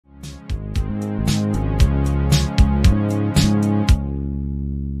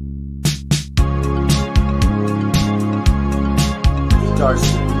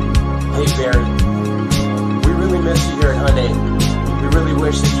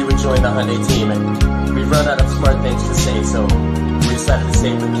joined the Hyundai team, and we've run out of smart things to say, so we decided to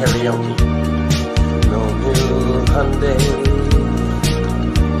save the karaoke. No new Hyundai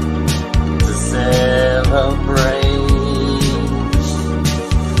to celebrate.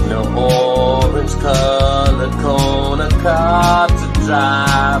 No orange colored Kona car to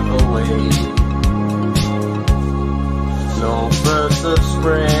drive away. No birds of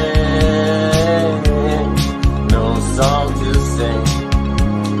spring, no song to sing.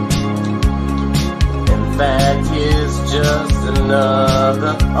 In fact, it's just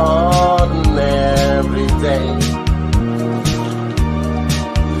another ordinary day.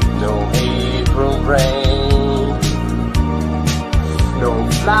 No April rain, no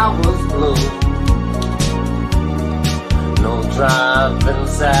flowers bloom, no driving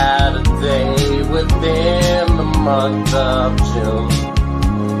Saturday within the month of June.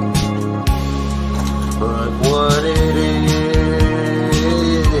 But what it is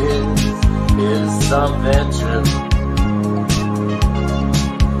something true.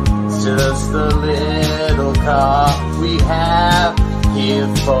 It's just a little car we have here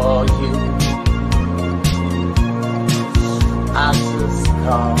for you. I just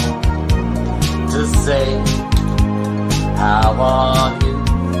called to say, how are you?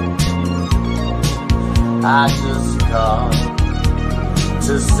 I just called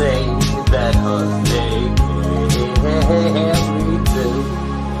to say that Hyundai can we do.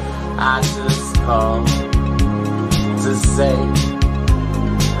 I just called to say,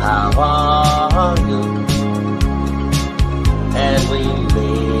 how are you? And we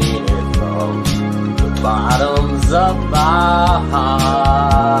mean it from the bottoms of our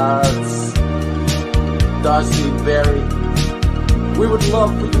hearts. Darcy Berry, we would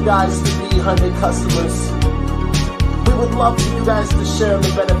love for you guys to be Hyundai customers. We would love for you guys to share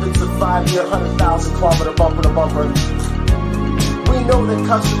the benefits of 5-year, 100,000-kilometer bumper-to-bumper. We know that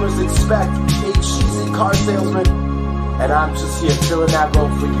customers expect a cheesy car salesman, and I'm just here filling that role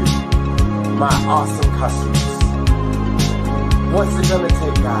for you, my awesome customers. What's it gonna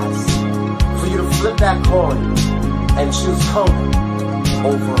take, guys, for you to flip that coin and choose Kona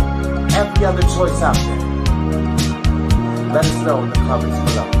over every other choice out there? Let us know in the comments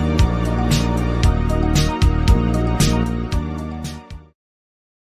below.